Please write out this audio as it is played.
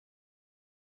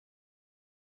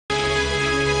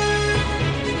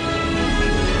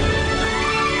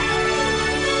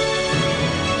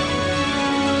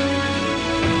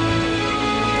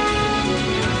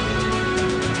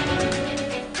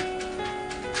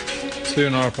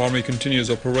Syrian Army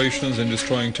continues operations in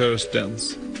destroying terrorist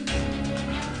dens.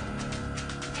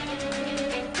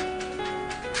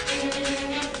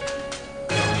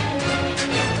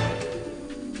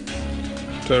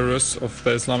 Terrorists of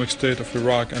the Islamic State of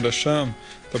Iraq and Asham,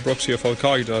 the proxy of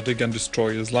Al-Qaeda, dig and destroy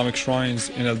Islamic shrines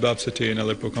in Al-Bab city in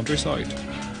Aleppo countryside.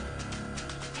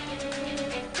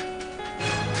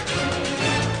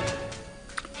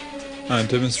 And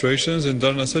demonstrations in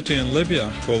Darna city in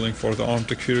Libya calling for the armed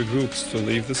Takfiri groups to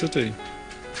leave the city.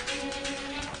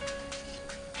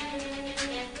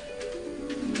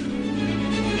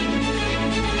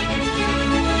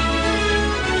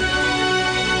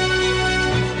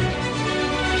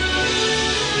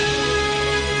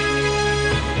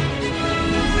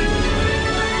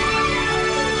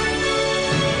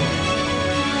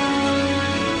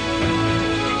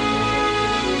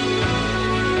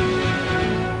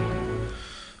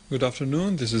 Good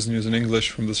afternoon, this is news in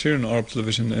English from the Syrian Arab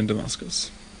television in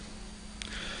Damascus.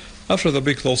 After the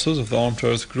big losses of the armed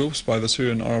terrorist groups by the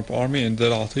Syrian Arab Army in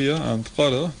Deir Atiyah and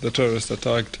Qara, the terrorists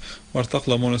attacked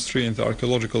St.Thecla monastery in the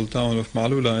archaeological town of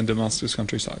Maaloula in Damascus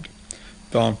countryside.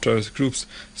 The armed terrorist groups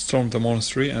stormed the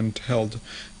monastery and held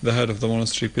the head of the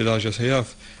monastery, Pelagius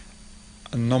Hayaf,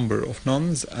 a number of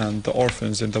nuns and the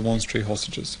orphans in the monastery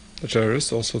hostages. The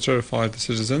terrorists also terrified the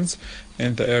citizens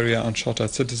in the area and shot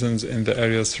at citizens in the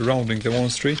areas surrounding the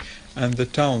monastery and the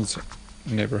town's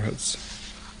neighborhoods.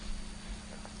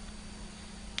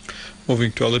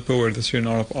 Moving to Aleppo, where the Syrian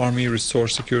Arab Army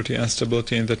restored security and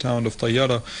stability in the town of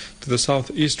Tayyara to the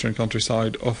southeastern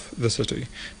countryside of the city,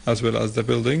 as well as the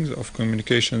buildings of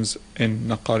communications in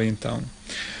Naqarin town.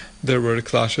 There were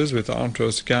clashes with the armed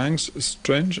terrorist gangs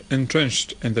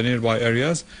entrenched in the nearby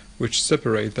areas which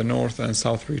separate the north and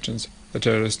south regions. The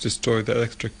terrorists destroyed the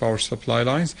electric power supply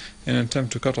lines in an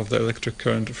attempt to cut off the electric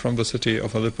current from the city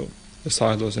of Aleppo. The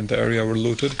silos in the area were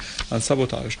looted and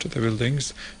sabotaged. The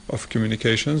buildings of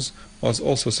communications was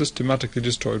also systematically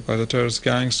destroyed by the terrorist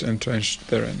gangs entrenched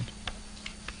therein.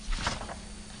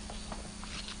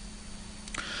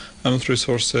 A military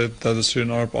source said that the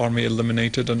Syrian Arab Army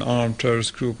eliminated an armed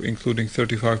terrorist group including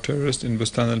 35 terrorists in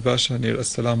Bustan al-Basha near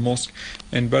As-Salam Mosque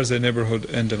in Barzeh neighborhood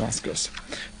in Damascus.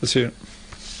 The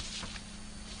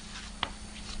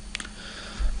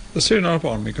Syrian Arab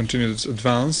Army continued its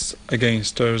advance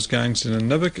against terrorist gangs in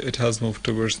Al-Nabak. It has moved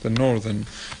towards the northern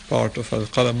part of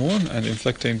Al-Qalamun and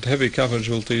inflicting heavy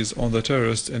casualties on the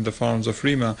terrorists in the farms of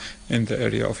Rima in the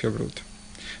area of Yabrut.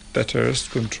 The terrorists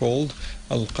controlled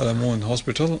Al-Qalamun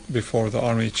hospital before the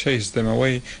army chased them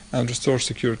away and restored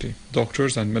security.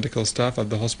 Doctors and medical staff at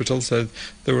the hospital said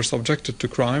they were subjected to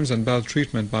crimes and bad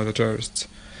treatment by the terrorists.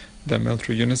 The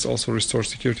military units also restored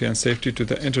security and safety to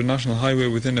the international highway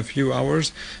within a few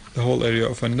hours. The whole area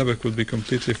of Al-Nabak will be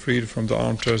completely freed from the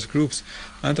armed terrorist groups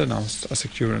and announced a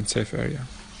secure and safe area.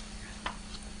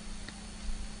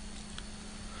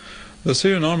 The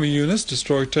Syrian army units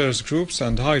destroyed terrorist groups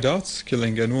and hideouts,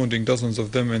 killing and wounding dozens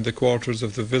of them in the quarters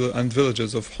of the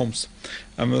villages of Homs.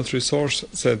 A military source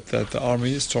said that the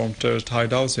army stormed terrorist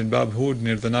hideouts in Bab Houd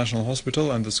near the National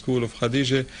Hospital and the school of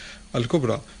Khadija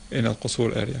al-Kubra in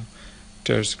Al-Qusur area.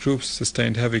 Terrorist groups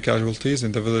sustained heavy casualties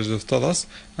in the villages of Talas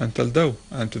and Taldaw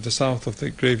and to the south of the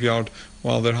graveyard,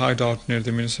 while their hideout near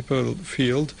the municipal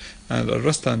field and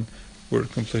Al-Rastan were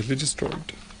completely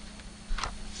destroyed.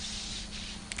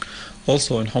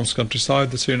 Also in Homs countryside,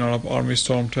 the Syrian Arab Army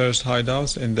stormed terrorist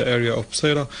hideouts in the area of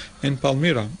Psira in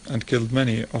Palmyra and killed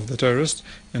many of the terrorists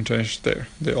entrenched there.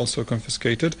 They also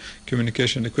confiscated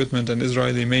communication equipment and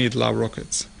Israeli-made lab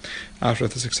rockets. After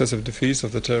the successive defeats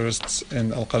of the terrorists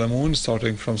in Al-Qalamun,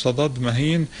 starting from Sadad,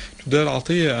 Mahin to Deir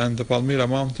Atiyah and the Palmyra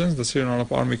mountains, the Syrian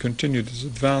Arab Army continued its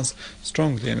advance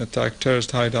strongly and attacked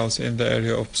terrorist hideouts in the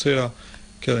area of Psira,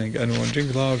 killing and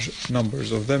wounding large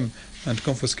numbers of them and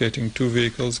confiscating 2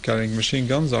 vehicles carrying machine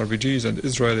guns, RPGs and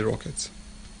Israeli rockets.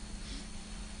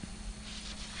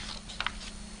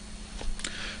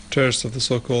 Terrorists of the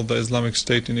so-called the Islamic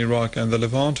State in Iraq and the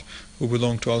Levant, who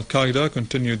belong to Al-Qaeda,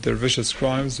 continued their vicious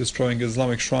crimes, destroying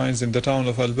Islamic shrines in the town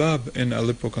of Al-Bab in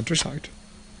Aleppo countryside.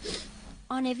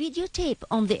 On a videotape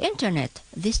on the internet,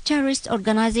 this terrorist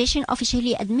organization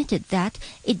officially admitted that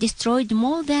it destroyed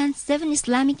more than 7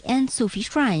 Islamic and Sufi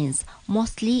shrines,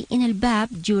 mostly in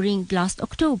Al-Bab during last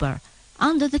October,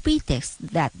 under the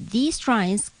pretext that these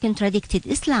shrines contradicted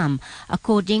Islam,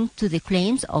 according to the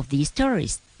claims of these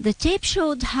terrorists. The tape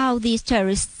showed how these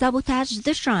terrorists sabotaged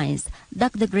the shrines,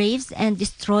 dug the graves, and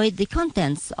destroyed the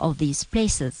contents of these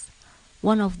places.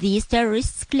 One of these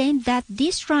terrorists claimed that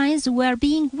these shrines were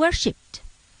being worshipped.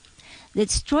 The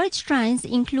destroyed shrines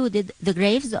included the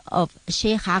graves of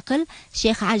Sheikh Aql,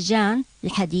 Sheikh Ajjan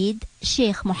Al-Hadid,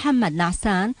 Sheikh Muhammad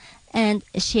Nasan, and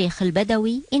Sheikh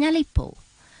al-Badawi in Aleppo.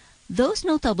 Those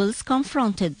notables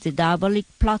confronted the diabolic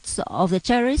plots of the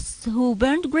terrorists who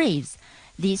burned graves.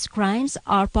 These crimes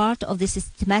are part of the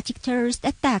systematic terrorist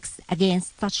attacks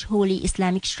against such holy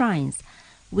Islamic shrines,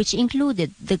 which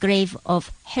included the grave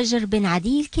of Hijr bin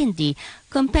Adi al-Kindi,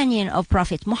 companion of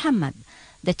Prophet Muhammad.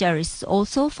 The terrorists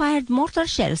also fired mortar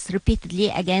shells repeatedly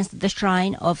against the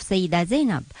shrine of Sayyida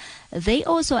Zainab. They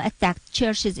also attacked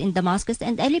churches in Damascus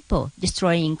and Aleppo,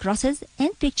 destroying crosses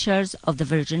and pictures of the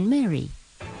Virgin Mary.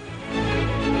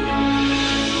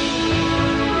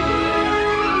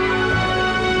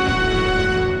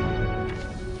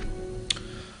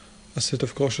 A state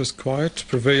of cautious quiet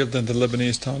prevailed in the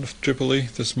Lebanese town of Tripoli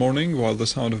this morning, while the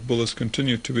sound of bullets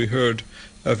continued to be heard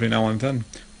every now and then,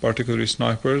 particularly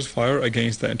snipers' fire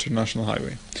against the international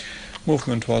highway.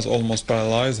 Movement was almost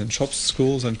paralyzed and shops,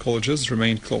 schools and colleges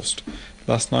remained closed.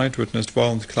 Last night witnessed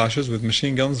violent clashes with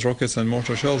machine guns, rockets and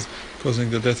mortar shells, causing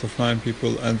the death of 9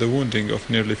 people and the wounding of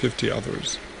nearly 50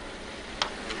 others.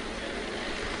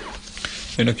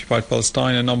 In occupied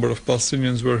Palestine, a number of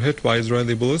Palestinians were hit by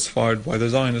Israeli bullets fired by the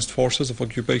Zionist forces of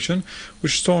occupation,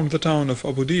 which stormed the town of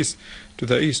Abu Dis to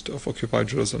the east of occupied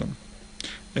Jerusalem.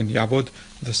 In Yabud,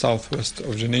 the southwest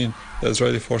of Jenin, the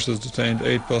Israeli forces detained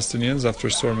 8 Palestinians after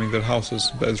storming their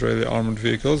houses. The Israeli armored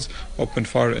vehicles opened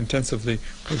fire intensively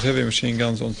with heavy machine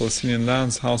guns on Palestinian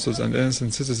lands, houses and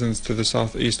innocent citizens to the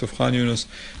southeast of Khan Yunis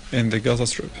in the Gaza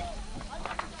Strip.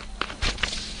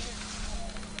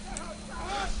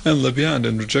 In Libya, and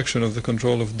in rejection of the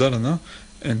control of Darna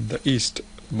in the east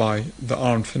by the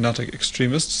armed fanatic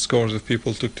extremists, scores of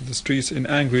people took to the streets in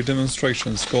angry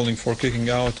demonstrations calling for kicking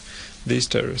out these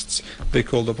terrorists. They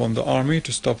called upon the army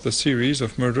to stop the series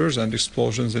of murders and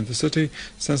explosions in the city.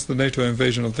 Since the NATO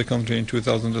invasion of the country in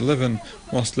 2011,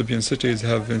 most Libyan cities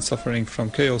have been suffering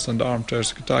from chaos and armed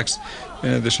terrorist attacks,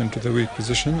 in addition to the weak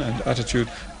position and attitude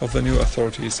of the new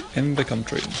authorities in the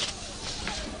country.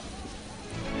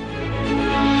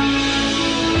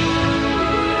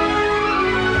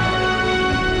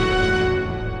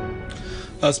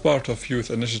 As part of youth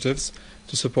initiatives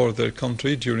to support their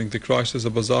country during the crisis,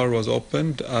 a bazaar was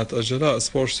opened at Al-Jala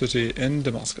sports city in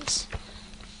Damascus.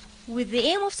 With the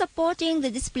aim of supporting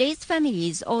the displaced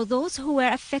families or those who were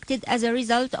affected as a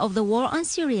result of the war on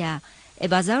Syria, a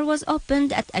bazaar was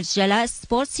opened at Al-Jala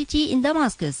sports city in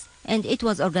Damascus, and it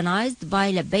was organized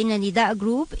by Labbayna Nida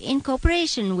group in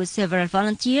cooperation with several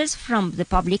volunteers from the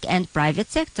public and private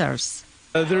sectors.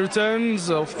 The returns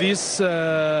of this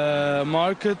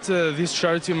market, this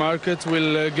charity market,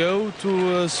 will go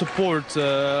to support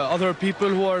other people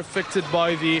who are affected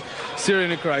by the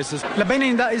Syrian crisis.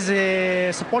 Labbayna Nida is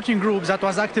a supporting group that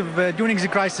was active during the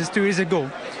crisis 2 years ago.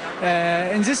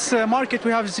 In this market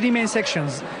we have 3 main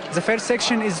sections. The first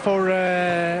section is for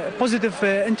positive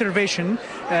intervention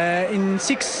in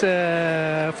 6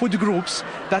 food groups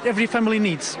that every family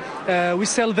needs. We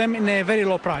sell them in a very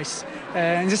low price.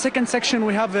 In the second section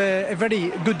we have a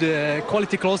very good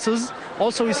quality clothes.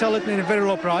 Also we sell it in a very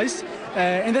low price.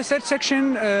 In the third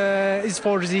section is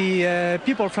for the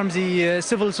people from the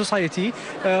civil society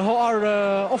who are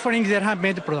offering their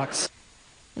handmade products.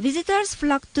 Visitors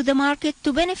flocked to the market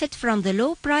to benefit from the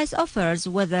low price offers,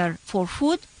 whether for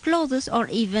food, clothes or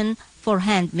even for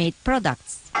handmade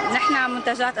products. Our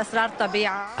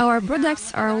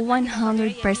products are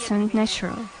 100%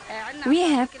 natural. We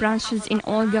have branches in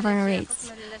all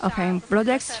governorates, offering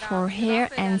products for hair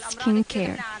and skin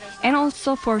care, and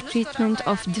also for treatment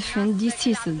of different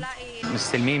diseases.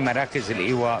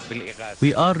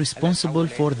 We are responsible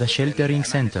for the sheltering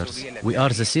centers. We are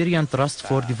the Syrian Trust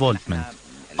for Development.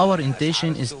 Our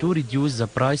intention is to reduce the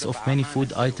price of many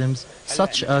food items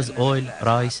such as oil,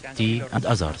 rice, tea and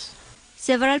others.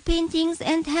 Several paintings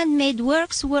and handmade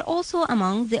works were also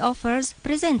among the offers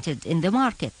presented in the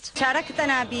market. I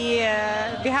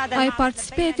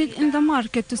participated in the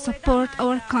market to support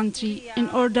our country in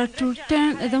order to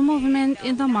turn the movement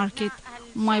in the market.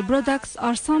 My products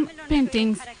are some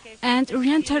paintings and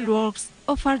oriental works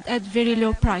offered at very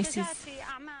low prices.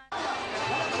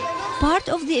 Part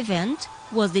of the event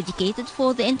was dedicated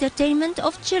for the entertainment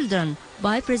of children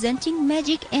by presenting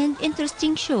magic and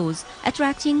interesting shows,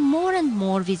 attracting more and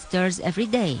more visitors every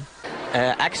day.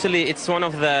 Actually, it's one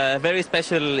of the very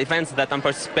special events that I'm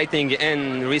participating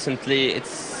in recently.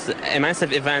 It's a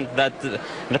massive event that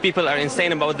the people are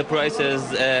insane about the prices.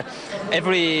 I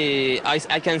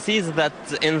can see that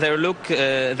in their look,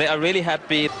 they are really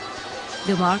happy.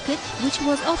 The market, which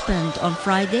was opened on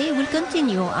Friday, will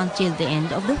continue until the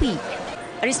end of the week.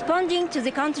 Responding to the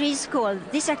country's call,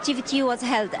 this activity was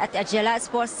held at Ajala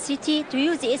Sports City to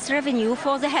use its revenue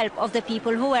for the help of the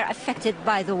people who were affected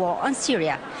by the war on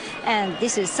Syria. And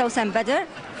this is Sousan Badr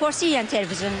for Syrian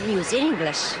Television News in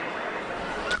English.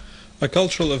 A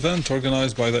cultural event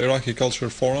organized by the Iraqi Culture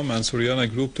Forum and Syrian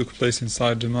Group took place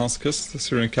inside Damascus, the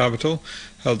Syrian capital,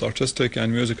 held artistic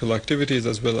and musical activities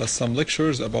as well as some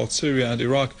lectures about Syria and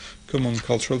Iraq common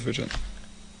cultural vision.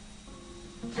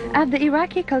 At the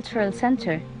Iraqi Cultural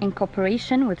Center, in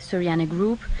cooperation with Syrian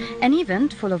Group, an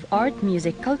event full of art,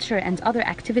 music, culture and other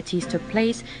activities took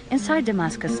place inside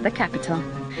Damascus, the capital.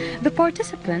 The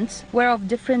participants were of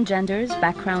different genders,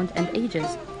 background and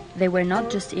ages. They were not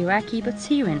just Iraqi but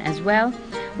Syrian as well,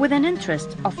 with an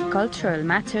interest of cultural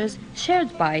matters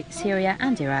shared by Syria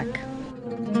and Iraq.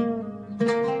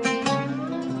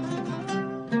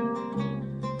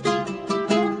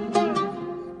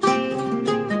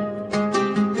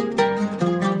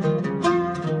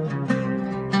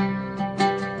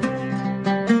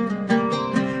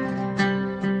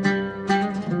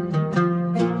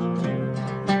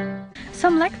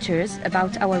 Some lectures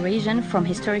about our region from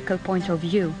historical point of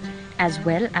view, as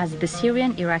well as the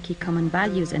Syrian-Iraqi common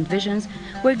values and visions,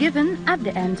 were given at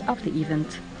the end of the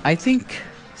event. I think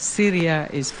Syria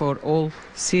is for all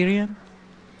Syrian.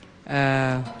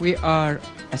 We are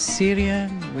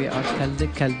Assyrian, we are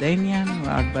Chaldean, we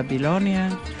are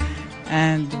Babylonian,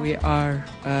 and we are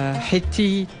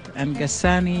Hittite and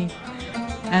Ghassani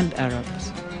and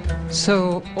Arabs.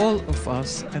 So all of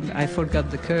us, and I forgot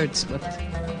the Kurds, but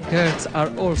Kurds are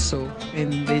also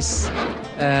in this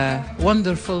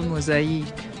wonderful mosaic,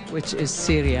 which is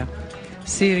Syria.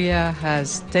 Syria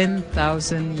has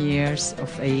 10,000 years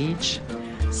of age,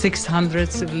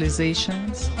 600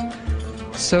 civilizations.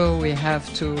 So we have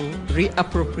to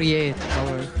reappropriate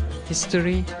our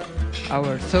history,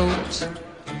 our thought,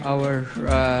 our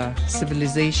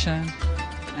civilization,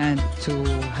 and to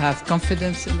have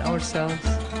confidence in ourselves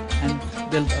and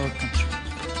build our country.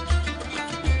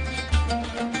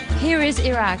 Here is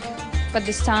Iraq, but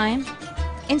this time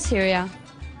in Syria.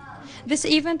 This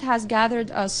event has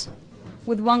gathered us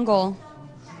with one goal,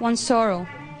 one sorrow,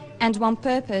 and one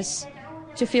purpose: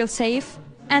 to feel safe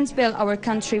and build our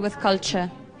country with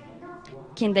culture.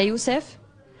 Kinda Youssef,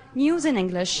 News in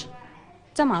English,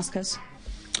 Damascus.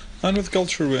 And with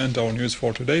culture we end our news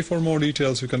for today. For more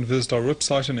details you can visit our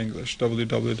website in English,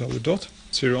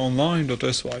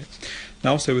 www.syriaonline.sy.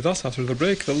 Now stay with us after the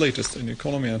break, the latest in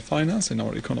economy and finance in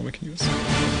our economic news.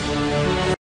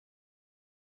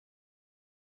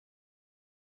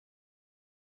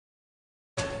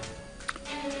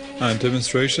 And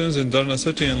demonstrations in Darna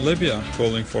city in Libya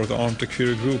calling for the armed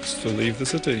Takfiri groups to leave the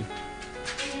city.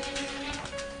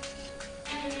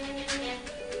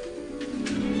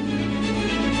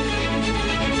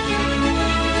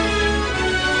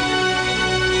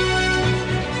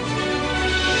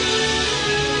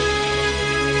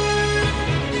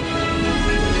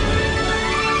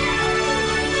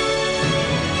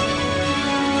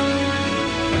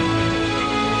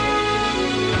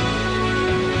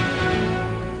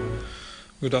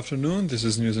 Good afternoon, this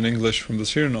is News in English from the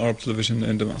Syrian Arab television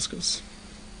in Damascus.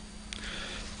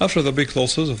 After the big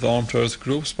losses of the armed terrorist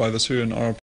groups by the Syrian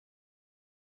Arab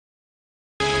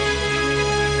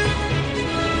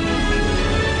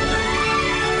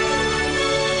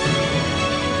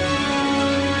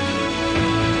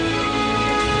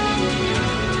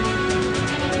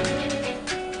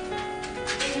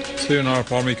Syrian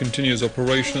Arab Army continues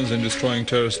operations in destroying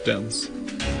terrorist dens.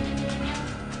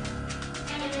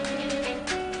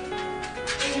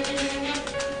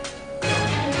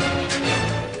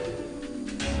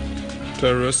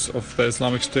 Terrorists of the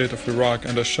Islamic State of Iraq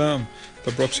and Asham,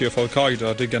 the proxy of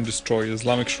Al-Qaeda, dig and destroy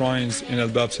Islamic shrines in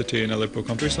Al-Bab city in Aleppo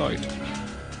countryside.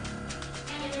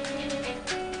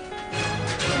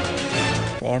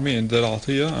 Army in Deir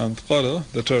Atiyah and Qara,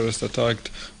 the terrorists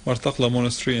attacked St.Thecla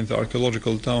monastery in the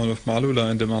archaeological town of Maaloula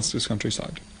in Damascus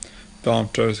countryside. The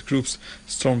armed terrorist groups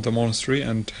stormed the monastery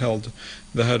and held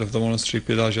the head of the monastery,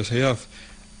 Pelagia Sayaf,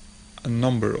 a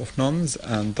number of nuns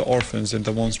and the orphans in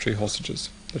the monastery hostages.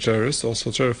 The terrorists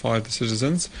also terrified the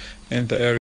citizens in the area